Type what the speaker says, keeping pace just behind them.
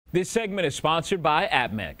This segment is sponsored by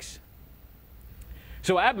Apmex.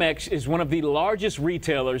 So Apmex is one of the largest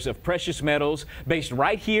retailers of precious metals based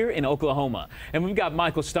right here in Oklahoma. And we've got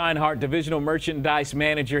Michael Steinhardt, Divisional Merchandise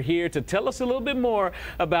Manager, here to tell us a little bit more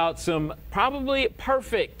about some probably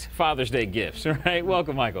perfect Father's Day gifts. Right?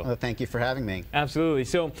 Welcome, Michael. Well, thank you for having me. Absolutely.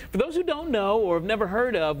 So for those who don't know or have never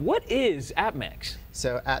heard of, what is Apmex?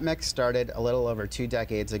 So Apmex started a little over 2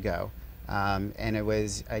 decades ago. And it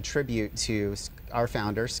was a tribute to our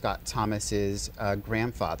founder, Scott Thomas's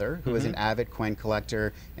grandfather, who was an avid coin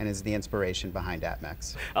collector and is the inspiration behind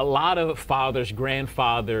Apmex. A lot of fathers,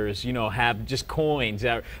 grandfathers, you know, have just coins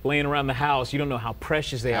that are laying around the house. You don't know how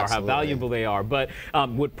precious they are, how valuable they are, but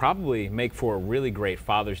would probably make for a really great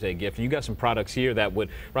Father's Day gift. And you got some products here that would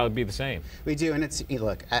probably be the same. We do, and it's,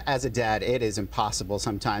 look, as a dad, it is impossible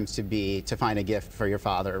sometimes to find a gift for your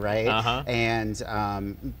father, right?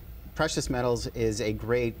 And precious metals is a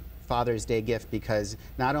great Father's Day gift because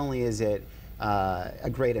not only is it a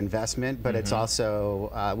great investment, but it's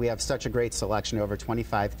also, we have such a great selection, over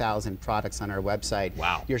 25,000 products on our website.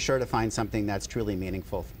 Wow. You're sure to find something that's truly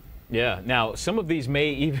meaningful. Yeah. Now, some of these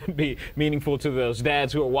may even be meaningful to those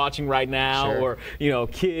dads who are watching right now, or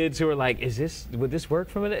kids who are like, would this work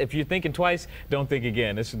for me? If you're thinking twice, don't think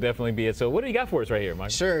again. This would definitely be it. So what do you got for us right here,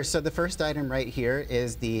 Mike? Sure. So the first item right here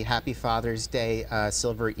is the Happy Father's Day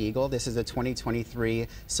Silver Eagle. This is a 2023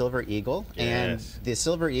 Silver Eagle. Yes. And the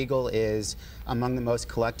Silver Eagle is among the most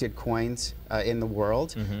collected coins in the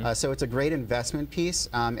world. So it's a great investment piece.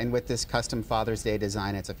 And with this custom Father's Day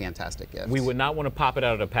design, it's a fantastic gift. We would not want to pop it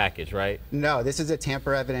out of the package, right? No, this is a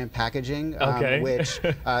tamper-evident packaging, which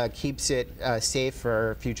keeps it safe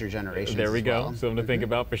for future generations. There we go. Something to think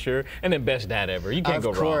about for sure. And then best dad ever. You can't go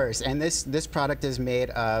wrong. Of course. And this product is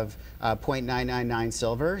made of 0.999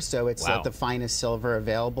 silver, so it's the finest silver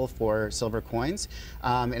available for silver coins.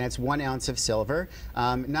 And it's 1 ounce of silver.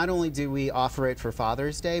 Not only do we offer it for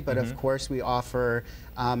Father's Day, but of course we offer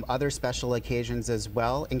other special occasions as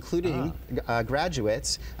well, including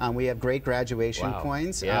graduates. We have great graduation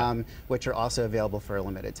coins, which are also available for a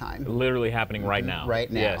limited time. Literally happening right now.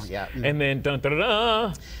 Right now, And then,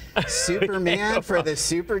 dun-dun-dun-dun. Superman for the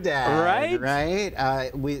super dad. Right?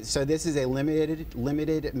 Right? So this is a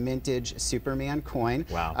limited mintage Superman coin.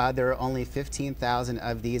 Wow. There are only 15,000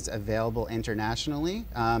 of these available internationally.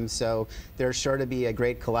 So they're sure to be a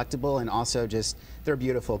great collectible, and also just, they're a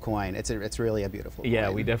beautiful coin. It's really a beautiful coin. Yeah,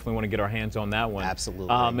 we definitely want to get our hands on that one. Absolutely.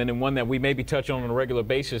 And then one that we maybe touch on a regular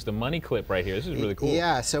basis, the money clip right here. This is really cool.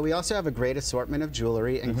 Yeah, so we also have a great assortment of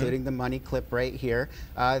jewelry, including the money clip right here.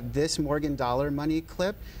 This Morgan dollar money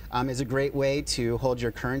clip is a great way to hold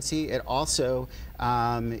your currency. It also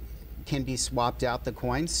can be swapped out the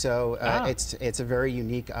coins, so it's a very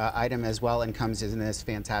unique item as well, and comes in this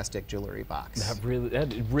fantastic jewelry box.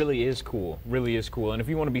 That really is cool. Really is cool. And if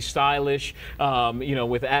you want to be stylish,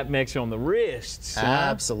 with Apmex on the wrists.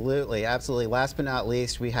 Absolutely, absolutely. Last but not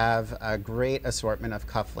least, we have a great assortment of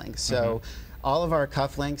cufflinks. So. All of our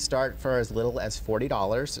cufflinks start for as little as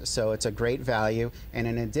 $40, so it's a great value. And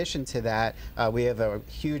in addition to that, we have a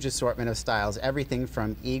huge assortment of styles, everything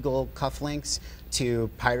from eagle cufflinks to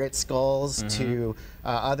pirate skulls to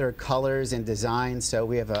other colors and designs. So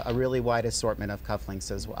we have a really wide assortment of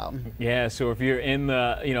cufflinks as well. Yeah. So if you're in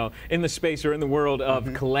the in the space or in the world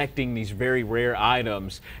of collecting these very rare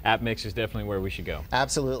items, Apmex is definitely where we should go.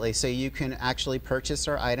 Absolutely. So you can actually purchase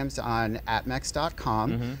our items on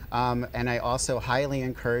apmex.com, and I also highly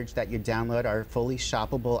encourage that you download our fully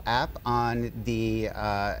shoppable app on the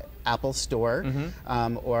Apple Store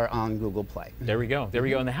or on Google Play. There we go. There we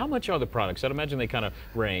go. And how much are the products? I'd imagine they kind of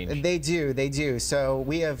range. They do. They do. So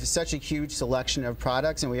we have such a huge selection of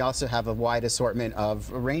products, and we also have a wide assortment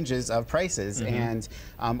of ranges of prices. And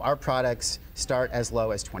our products start as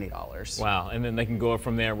low as $20. Wow. And then they can go up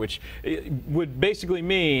from there, which would basically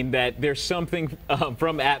mean that there's something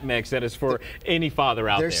from Apmex that is for any father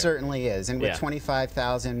out there. There certainly is. And with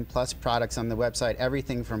 25,000 plus products on the website,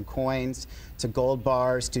 everything from coins to gold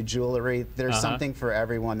bars to jewelry, there's something for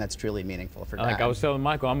everyone that's truly meaningful for dad. Like I was telling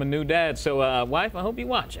Michael, I'm a new dad, so wife, I hope you're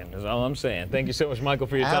watching, is all I'm saying. Thank you so much, Michael,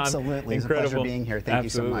 for your time. Absolutely. Incredible. It's a pleasure being here. Thank you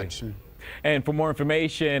so much. And for more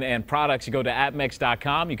information and products, you go to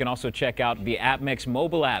apmex.com. You can also check out the Apmex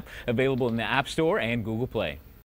mobile app, available in the App Store and Google Play.